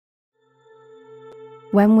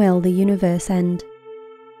When will the universe end?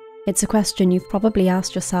 It's a question you've probably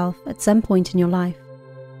asked yourself at some point in your life.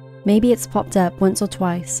 Maybe it's popped up once or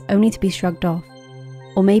twice, only to be shrugged off.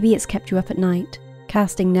 Or maybe it's kept you up at night,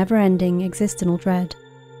 casting never-ending existential dread.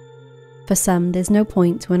 For some, there's no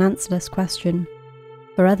point to an answerless question.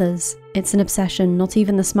 For others, it's an obsession not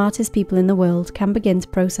even the smartest people in the world can begin to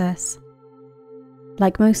process.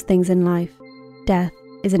 Like most things in life, death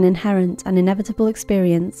is an inherent and inevitable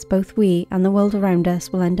experience both we and the world around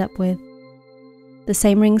us will end up with. The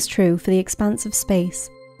same rings true for the expanse of space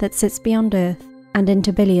that sits beyond Earth and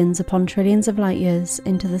into billions upon trillions of light years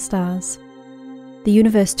into the stars. The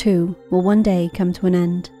universe too will one day come to an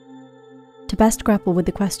end. To best grapple with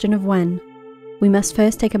the question of when, we must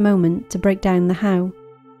first take a moment to break down the how.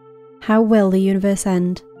 How will the universe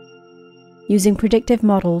end? Using predictive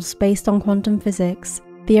models based on quantum physics,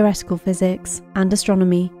 theoretical physics, and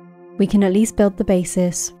astronomy, we can at least build the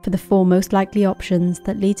basis for the four most likely options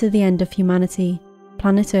that lead to the end of humanity,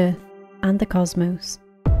 planet Earth, and the cosmos.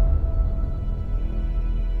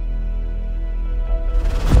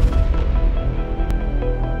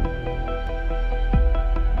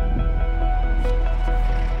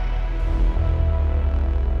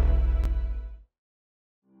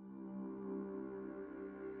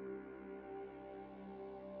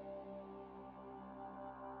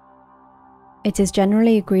 It is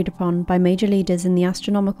generally agreed upon by major leaders in the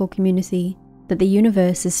astronomical community that the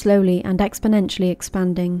universe is slowly and exponentially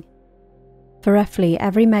expanding. For roughly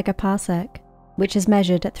every megaparsec, which is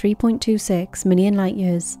measured at 3.26 million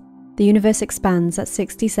light-years, the universe expands at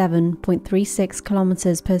 67.36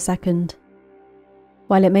 kilometers per second.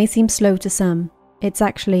 While it may seem slow to some, it's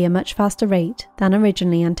actually a much faster rate than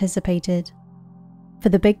originally anticipated. For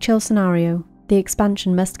the Big Chill scenario, the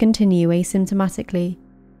expansion must continue asymptomatically,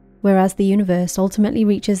 whereas the universe ultimately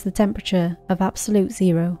reaches the temperature of absolute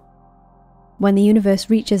zero. When the universe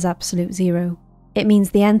reaches absolute zero, it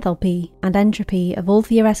means the enthalpy and entropy of all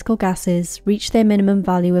theoretical gases reach their minimum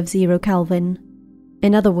value of 0 Kelvin.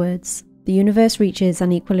 In other words, the universe reaches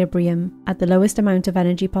an equilibrium at the lowest amount of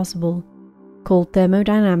energy possible, called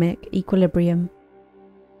thermodynamic equilibrium.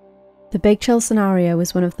 The Big Chill scenario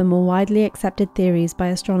is one of the more widely accepted theories by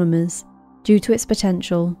astronomers, due to its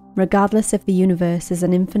potential, regardless if the universe is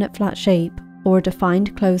an infinite flat shape or a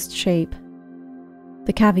defined closed shape.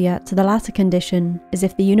 The caveat to the latter condition is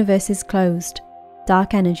if the universe is closed,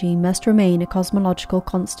 dark energy must remain a cosmological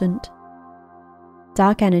constant.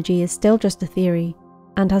 Dark energy is still just a theory,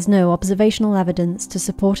 and has no observational evidence to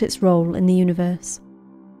support its role in the universe.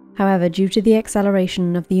 However, due to the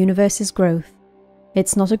acceleration of the universe's growth,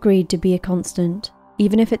 it's not agreed to be a constant,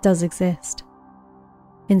 even if it does exist.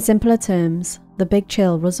 In simpler terms, the Big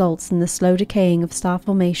Chill results in the slow decaying of star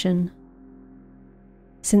formation.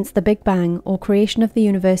 Since the Big Bang or creation of the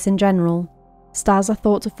universe in general, stars are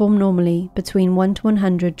thought to form normally between 1 to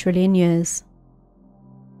 100 trillion years.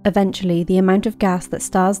 Eventually, the amount of gas that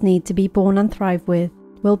stars need to be born and thrive with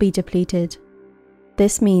will be depleted.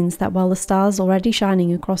 This means that while the stars already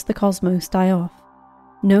shining across the cosmos die off,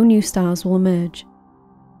 no new stars will emerge.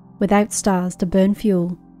 Without stars to burn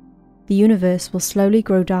fuel, the universe will slowly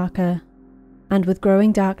grow darker, and with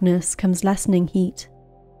growing darkness comes lessening heat.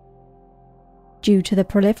 Due to the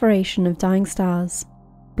proliferation of dying stars,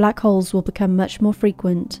 black holes will become much more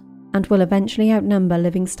frequent and will eventually outnumber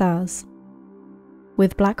living stars.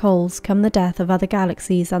 With black holes come the death of other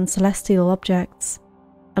galaxies and celestial objects,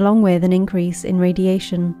 along with an increase in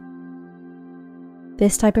radiation.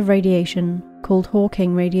 This type of radiation, called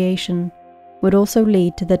Hawking radiation, would also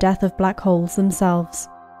lead to the death of black holes themselves,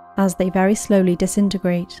 as they very slowly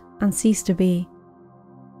disintegrate and cease to be.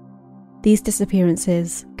 These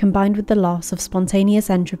disappearances, combined with the loss of spontaneous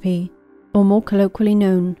entropy, or more colloquially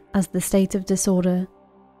known as the state of disorder,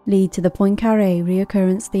 lead to the Poincaré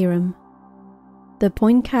reoccurrence theorem. The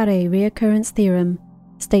Poincaré reoccurrence theorem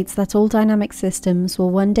states that all dynamic systems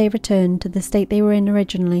will one day return to the state they were in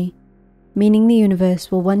originally, meaning the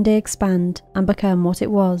universe will one day expand and become what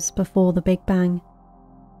it was before the Big Bang.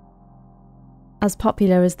 As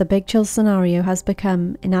popular as the Big Chill scenario has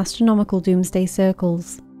become in astronomical doomsday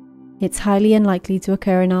circles, it's highly unlikely to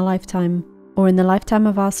occur in our lifetime, or in the lifetime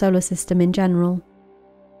of our solar system in general.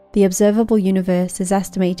 The observable universe is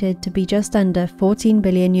estimated to be just under 14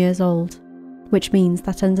 billion years old, which means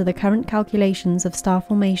that under the current calculations of star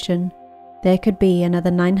formation, there could be another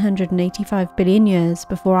 985 billion years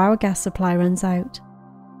before our gas supply runs out.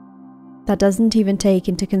 That doesn't even take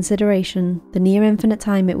into consideration the near infinite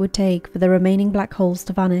time it would take for the remaining black holes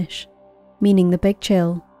to vanish, meaning the Big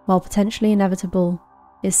Chill, while potentially inevitable,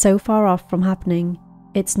 is so far off from happening,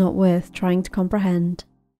 it's not worth trying to comprehend.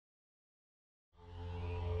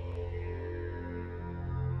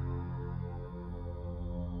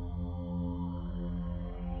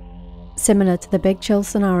 Similar to the Big Chill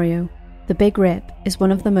scenario, the Big Rip is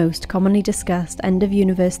one of the most commonly discussed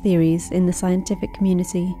end-of-universe theories in the scientific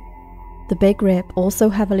community. The Big Rip also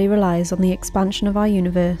heavily relies on the expansion of our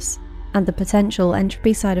universe and the potential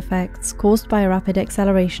entropy side effects caused by a rapid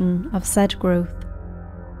acceleration of said growth.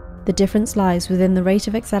 The difference lies within the rate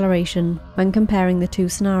of acceleration when comparing the two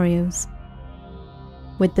scenarios.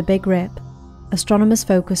 With the Big Rip, astronomers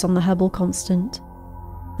focus on the Hubble constant.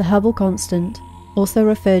 The Hubble constant, also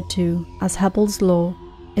referred to as Hubble's law,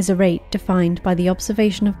 is a rate defined by the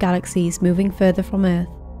observation of galaxies moving further from Earth,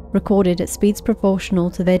 recorded at speeds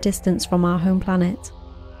proportional to their distance from our home planet.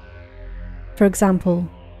 For example,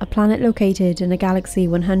 a planet located in a galaxy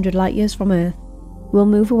 100 light-years from Earth will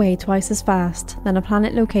move away twice as fast than a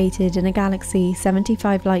planet located in a galaxy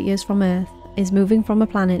 75 light-years from Earth is moving from a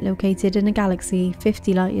planet located in a galaxy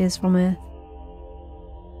 50 light-years from Earth.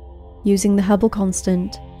 Using the Hubble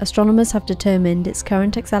constant, astronomers have determined its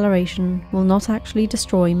current acceleration will not actually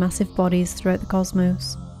destroy massive bodies throughout the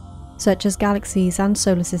cosmos, such as galaxies and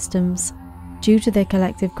solar systems, due to their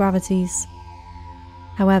collective gravities.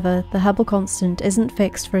 However, the Hubble constant isn't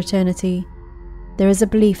fixed for eternity. There is a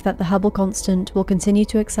belief that the Hubble constant will continue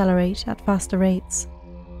to accelerate at faster rates.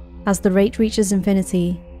 As the rate reaches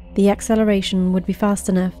infinity, the acceleration would be fast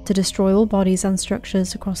enough to destroy all bodies and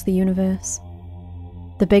structures across the universe.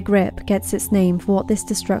 The Big Rip gets its name for what this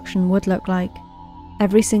destruction would look like.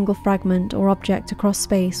 Every single fragment or object across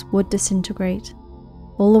space would disintegrate,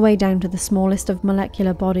 all the way down to the smallest of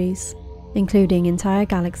molecular bodies, including entire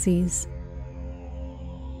galaxies.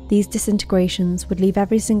 These disintegrations would leave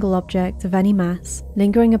every single object of any mass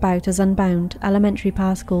lingering about as unbound elementary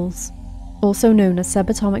particles, also known as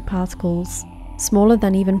subatomic particles, smaller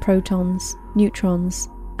than even protons, neutrons,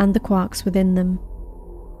 and the quarks within them.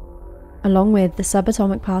 Along with the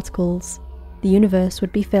subatomic particles, the universe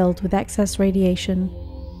would be filled with excess radiation.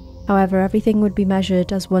 However, everything would be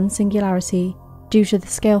measured as one singularity due to the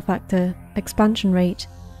scale factor, expansion rate,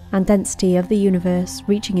 and density of the universe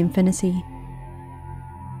reaching infinity.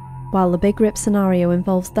 While the Big Rip scenario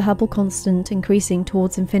involves the Hubble constant increasing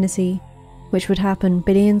towards infinity, which would happen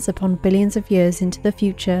billions upon billions of years into the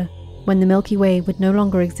future when the Milky Way would no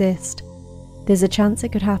longer exist, there's a chance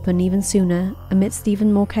it could happen even sooner amidst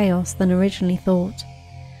even more chaos than originally thought.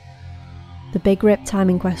 The Big Rip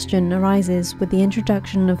timing question arises with the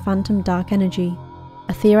introduction of phantom dark energy,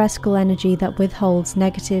 a theoretical energy that withholds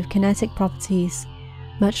negative kinetic properties,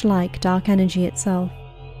 much like dark energy itself.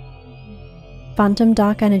 Phantom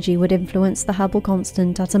dark energy would influence the Hubble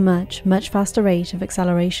constant at a much faster rate of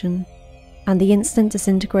acceleration, and the instant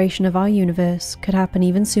disintegration of our universe could happen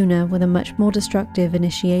even sooner with a much more destructive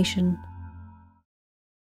initiation.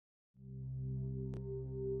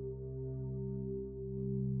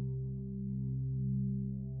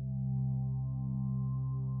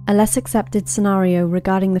 A less accepted scenario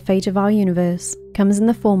regarding the fate of our universe comes in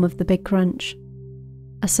the form of the Big Crunch,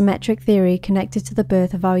 a symmetric theory connected to the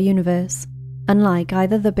birth of our universe, unlike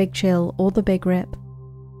either the Big Chill or the Big Rip.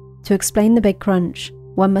 To explain the Big Crunch,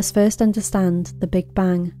 one must first understand the Big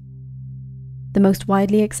Bang. The most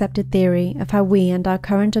widely accepted theory of how we and our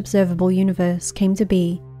current observable universe came to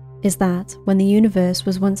be is that when the universe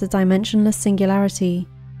was once a dimensionless singularity,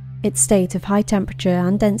 its state of high temperature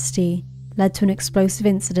and density led to an explosive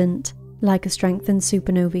incident like a strengthened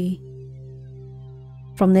supernovae.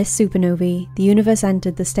 From this supernovae, the universe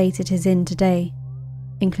entered the state it is in today,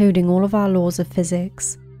 including all of our laws of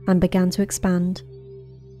physics, and began to expand.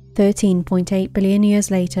 13.8 billion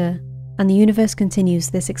years later, and the universe continues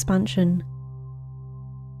this expansion.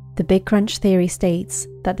 The Big Crunch theory states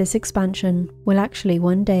that this expansion will actually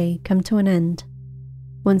one day come to an end.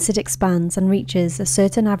 Once it expands and reaches a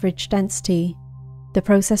certain average density, the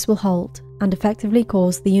process will halt and effectively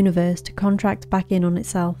cause the universe to contract back in on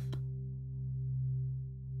itself.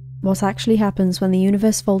 What actually happens when the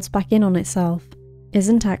universe folds back in on itself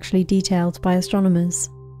isn't actually detailed by astronomers.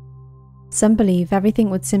 Some believe everything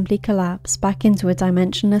would simply collapse back into a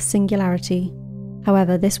dimensionless singularity.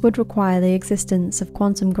 However, this would require the existence of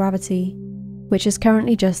quantum gravity, which is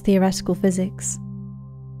currently just theoretical physics.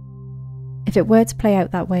 If it were to play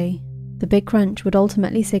out that way, the Big Crunch would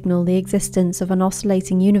ultimately signal the existence of an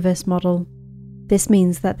oscillating universe model. This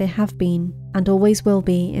means that there have been, and always will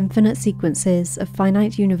be, infinite sequences of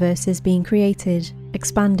finite universes being created,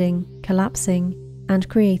 expanding, collapsing, and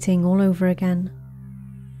creating all over again.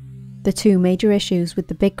 The two major issues with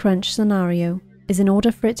the Big Crunch scenario is in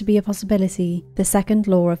order for it to be a possibility, the second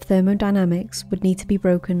law of thermodynamics would need to be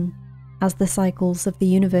broken, as the cycles of the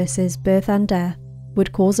universe's birth and death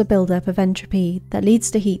would cause a buildup of entropy that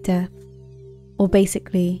leads to heat death, or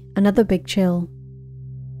basically another Big Chill.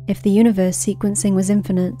 If the universe sequencing was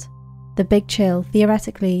infinite, the Big Chill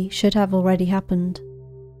theoretically should have already happened.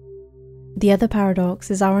 The other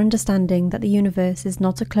paradox is our understanding that the universe is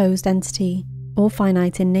not a closed entity or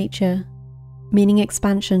finite in nature, meaning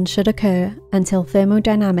expansion should occur until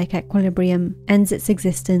thermodynamic equilibrium ends its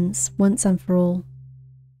existence once and for all.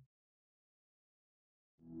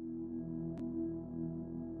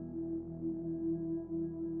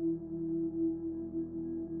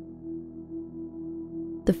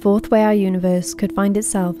 The fourth way our universe could find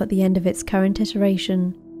itself at the end of its current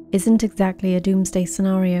iteration isn't exactly a doomsday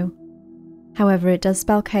scenario. However, it does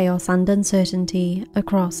spell chaos and uncertainty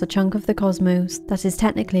across a chunk of the cosmos that is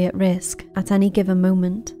technically at risk at any given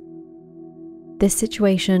moment. This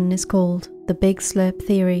situation is called the Big Slurp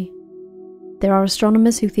theory. There are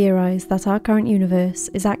astronomers who theorize that our current universe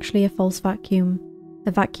is actually a false vacuum,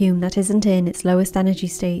 a vacuum that isn't in its lowest energy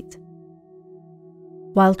state.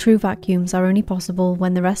 While true vacuums are only possible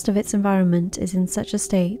when the rest of its environment is in such a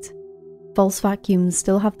state, false vacuums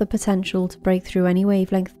still have the potential to break through any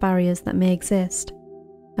wavelength barriers that may exist,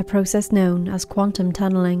 a process known as quantum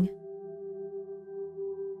tunneling.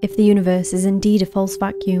 If the universe is indeed a false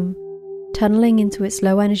vacuum, tunneling into its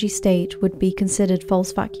low energy state would be considered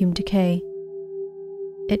false vacuum decay.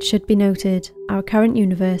 It should be noted, our current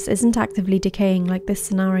universe isn't actively decaying like this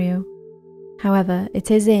scenario. However,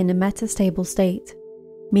 it is in a metastable state,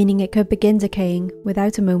 meaning it could begin decaying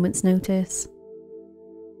without a moment's notice.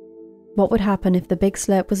 What would happen if the Big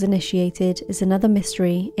Slurp was initiated is another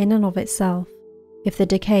mystery in and of itself. If the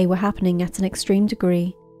decay were happening at an extreme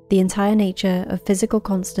degree, the entire nature of physical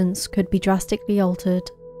constants could be drastically altered,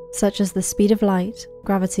 such as the speed of light,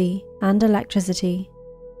 gravity, and electricity.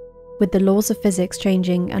 With the laws of physics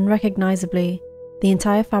changing unrecognizably, the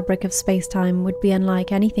entire fabric of space-time would be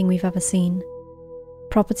unlike anything we've ever seen.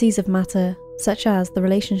 Properties of matter, such as the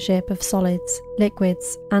relationship of solids,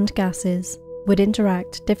 liquids, and gases, would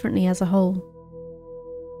interact differently as a whole.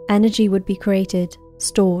 Energy would be created,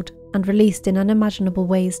 stored, and released in unimaginable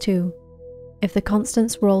ways too. If the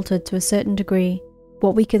constants were altered to a certain degree,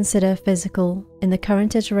 what we consider physical in the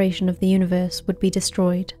current iteration of the universe would be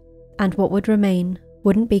destroyed, and what would remain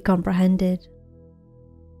wouldn't be comprehended.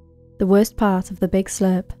 The worst part of the Big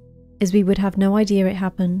Slurp is we would have no idea it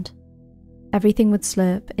happened. Everything would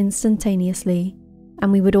slurp instantaneously,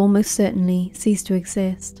 and we would almost certainly cease to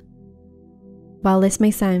exist. While this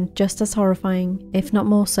may sound just as horrifying, if not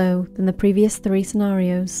more so, than the previous three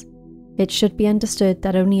scenarios, it should be understood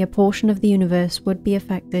that only a portion of the universe would be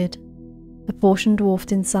affected, a portion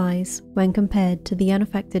dwarfed in size when compared to the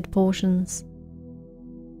unaffected portions.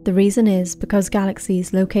 The reason is because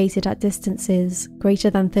galaxies located at distances greater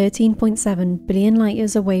than 13.7 billion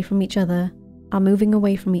light-years away from each other are moving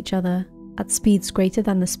away from each other at speeds greater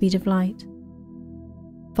than the speed of light.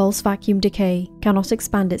 False vacuum decay cannot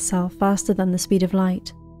expand itself faster than the speed of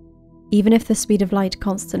light, even if the speed of light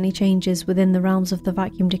constantly changes within the realms of the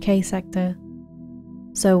vacuum decay sector.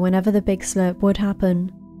 So whenever the Big Slurp would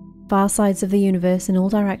happen, far sides of the universe in all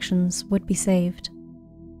directions would be saved.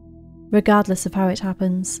 Regardless of how it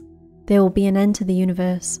happens, there will be an end to the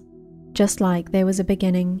universe, just like there was a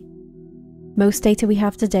beginning. Most data we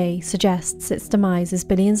have today suggests its demise is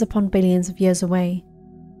billions upon billions of years away,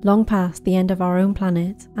 long past the end of our own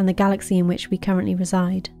planet and the galaxy in which we currently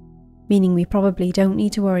reside, meaning we probably don't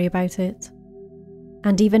need to worry about it.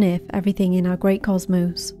 And even if everything in our great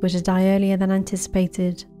cosmos were to die earlier than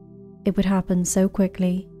anticipated, it would happen so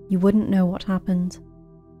quickly you wouldn't know what happened.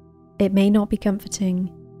 It may not be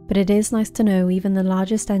comforting, but it is nice to know even the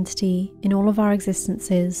largest entity in all of our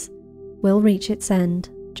existences will reach its end,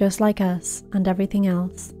 just like us and everything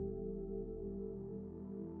else.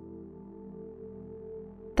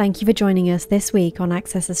 Thank you for joining us this week on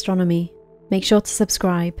Access Astronomy. Make sure to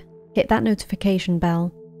subscribe, hit that notification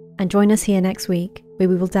bell, and join us here next week where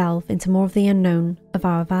we will delve into more of the unknown of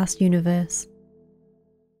our vast universe.